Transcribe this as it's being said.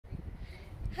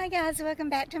Hi guys, welcome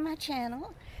back to my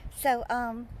channel. So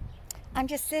I'm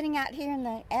just sitting out here in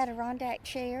the Adirondack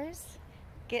chairs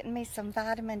getting me some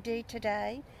vitamin D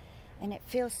today, and it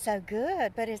feels so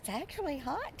good, but it's actually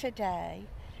hot today.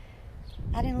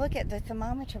 I didn't look at the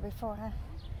thermometer before I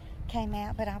came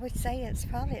out, but I would say it's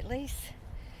probably at least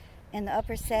in the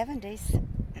upper 70s.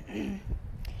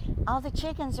 All the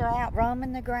chickens are out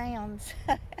roaming the grounds.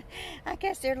 I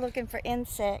guess they're looking for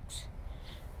insects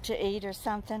to eat or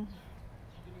something.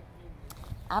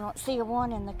 I don't see a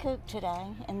one in the coop today,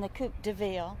 in the coop de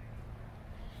ville.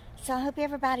 So I hope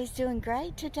everybody's doing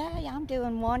great today. I'm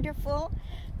doing wonderful.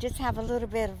 Just have a little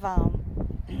bit of,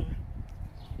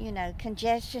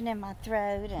 congestion in my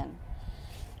throat and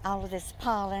all of this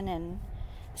pollen and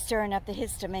stirring up the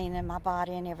histamine in my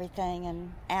body and everything,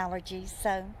 and allergies.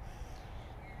 So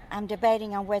I'm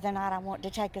debating on whether or not I want to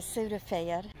take a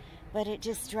Sudafed, but it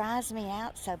just dries me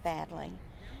out so badly.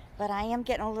 But I am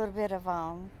getting a little bit of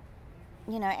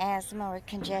asthma or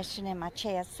congestion in my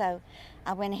chest, so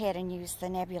I went ahead and used the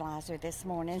nebulizer this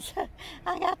morning. So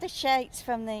I got the shakes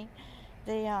from the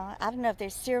I don't know if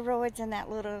there's steroids in that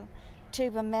little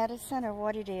tube of medicine or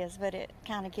what it is, but it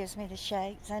kind of gives me the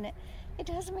shakes, and it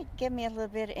does give me a little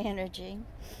bit of energy.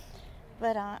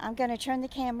 But I'm going to turn the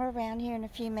camera around here in a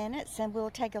few minutes, and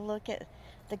we'll take a look at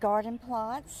the garden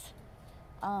plots.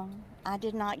 I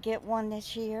did not get one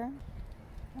this year.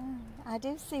 I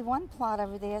do see one plot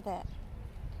over there that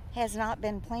has not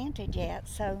been planted yet,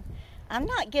 so I'm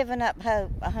not giving up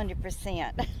hope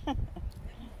 100%.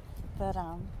 But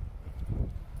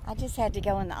I just had to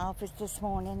go in the office this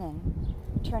morning and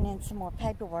turn in some more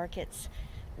paperwork. It's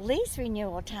lease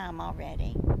renewal time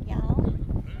already, y'all.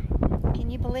 Can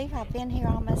you believe I've been here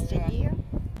almost a year?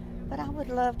 But I would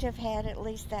love to have had at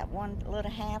least that one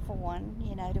little half of one,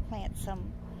 to plant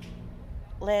some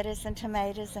lettuce and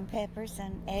tomatoes and peppers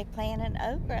and eggplant and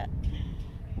okra.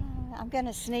 I'm going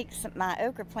to sneak my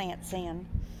okra plants in.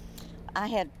 I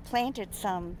had planted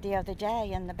some the other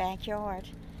day in the backyard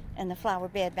in the flower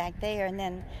bed back there, and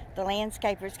then the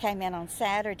landscapers came in on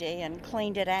Saturday and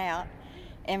cleaned it out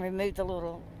and removed the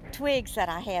little twigs that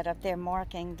I had up there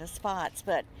marking the spots.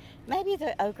 But maybe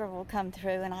the okra will come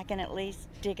through and I can at least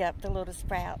dig up the little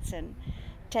sprouts and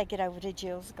take it over to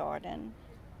Jill's garden.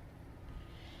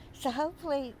 So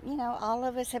hopefully, all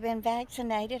of us have been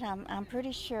vaccinated, I'm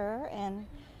pretty sure, and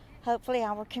hopefully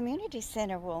our community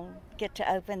center will get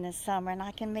to open this summer and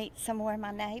I can meet some more of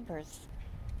my neighbors.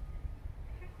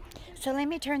 So let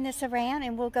me turn this around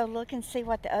and we'll go look and see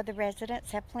what the other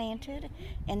residents have planted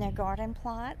in their garden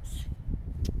plots.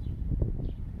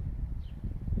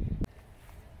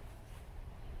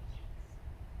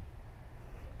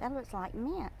 That looks like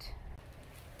mint.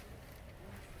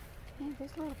 Yeah,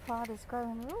 this little plot is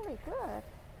growing really good.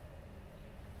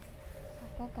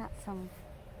 I've got some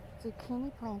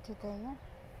zucchini planted there.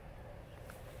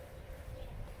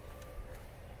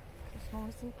 There's more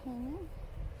zucchini.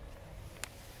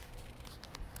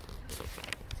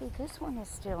 See, this one is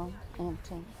still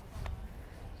empty.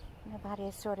 Nobody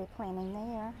has started planting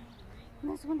there.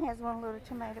 And this one has one little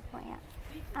tomato plant.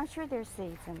 I'm sure there's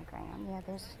seeds in the ground. Yeah,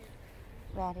 there's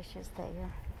radishes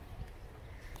there.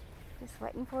 Just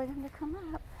waiting for them to come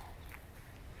up.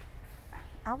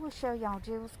 I will show y'all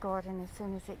Jill's garden as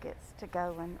soon as it gets to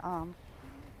going.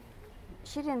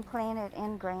 She didn't plant it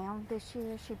in ground this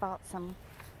year. She bought some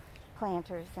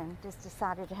planters and just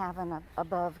decided to have an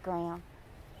above ground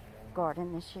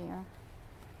garden this year.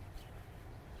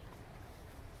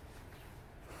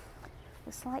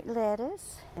 Looks like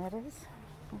lettuce.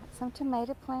 Got some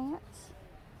tomato plants.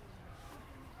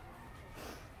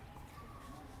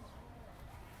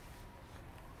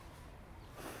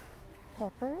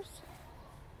 Peppers.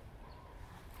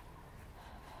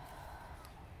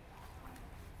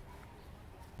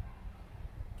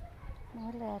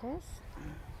 More lettuce.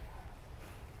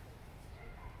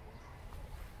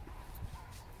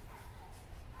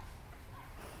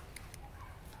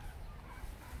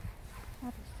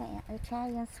 What is that?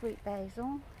 Italian sweet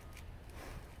basil.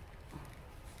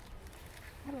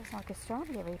 That looks like a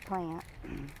strawberry plant.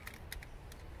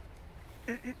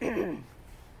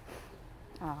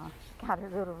 Oh, she got her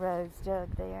little rose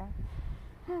jug there.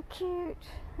 How cute.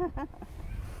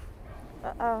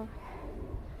 Uh-oh.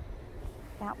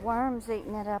 Got worms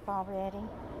eating it up already.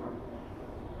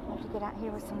 I have to get out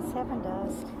here with some 7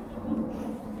 dust.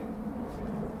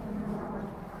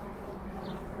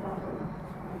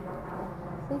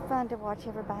 It'll be fun to watch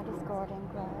everybody's garden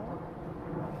grow.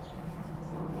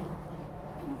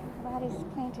 Nobody's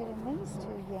planted in these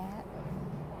two yet.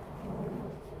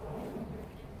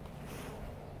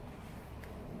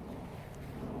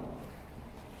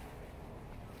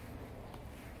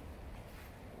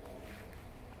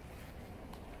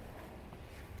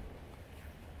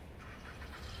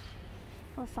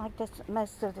 Looks like this,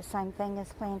 most of the same thing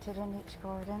is planted in each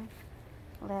garden.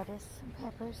 Lettuce,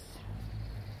 peppers,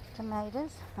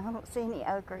 tomatoes. I don't see any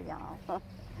okra, y'all.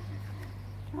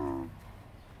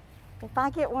 If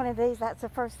I get one of these, that's the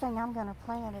first thing I'm going to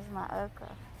plant is my okra.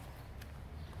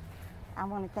 I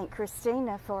want to thank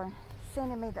Christina for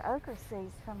sending me the okra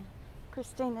seeds from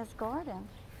Christina's garden.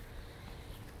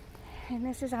 And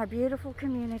this is our beautiful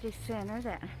community center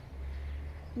that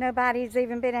nobody's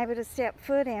even been able to step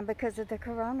foot in because of the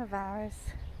coronavirus.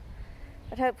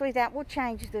 But hopefully that will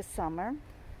change this summer.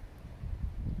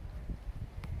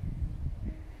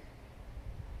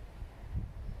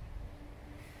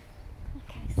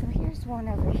 Okay, so here's one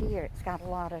over here. It's got a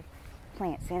lot of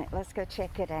plants in it. Let's go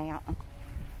check it out.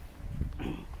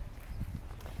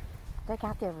 They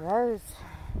got their rose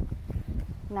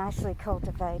nicely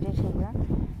cultivated here.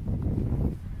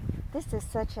 This is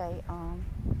such a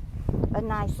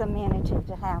nice amenity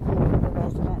to have here for the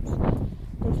residents.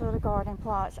 These little garden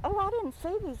plots. Oh, I didn't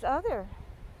see these other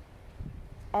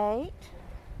 8.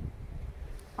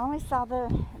 Only saw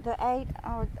the 8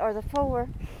 or the 4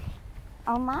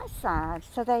 on my side.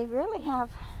 So they really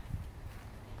have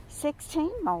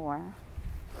 16 more.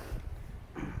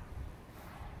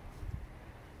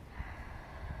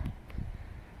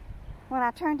 When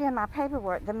I turned in my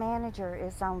paperwork, the manager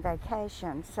is on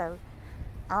vacation, so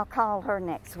I'll call her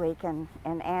next week and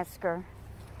ask her,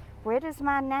 where does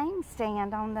my name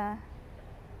stand on the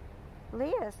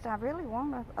list? I really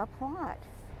want a plot.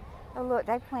 Oh look,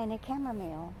 they planted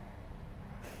chamomile.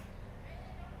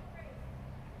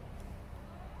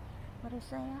 What is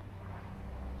that?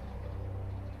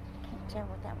 Can't tell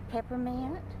what that was.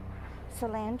 Peppermint,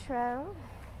 cilantro.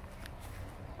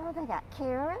 Oh, they got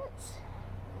carrots.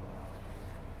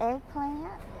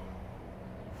 Eggplant.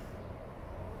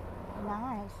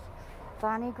 Nice.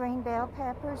 Bonnie green bell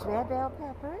peppers, red bell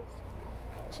peppers,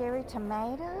 cherry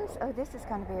tomatoes. Oh, this is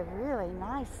going to be a really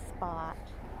nice spot.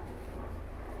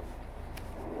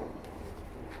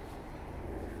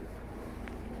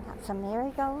 Got some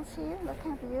marigolds here. Look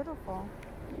how beautiful.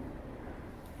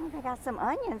 Oh, they got some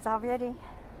onions already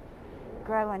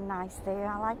growing nice there.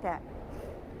 I like that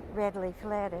red leaf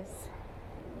lettuce.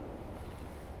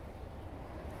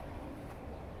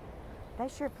 They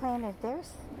sure planted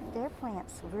their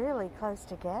plants really close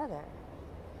together.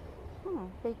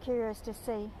 Be curious to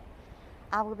see.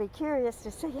 I will be curious to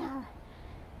see how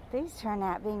these turn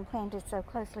out being planted so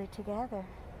closely together.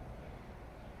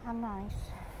 How nice.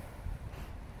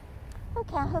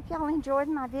 Okay, I hope y'all enjoyed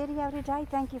my video today.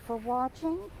 Thank you for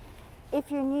watching. If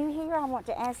you're new here, I want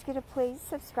to ask you to please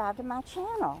subscribe to my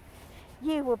channel.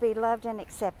 You will be loved and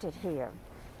accepted here.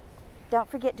 Don't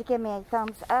forget to give me a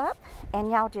thumbs up, and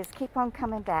y'all just keep on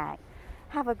coming back.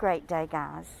 Have a great day,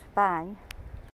 guys. Bye.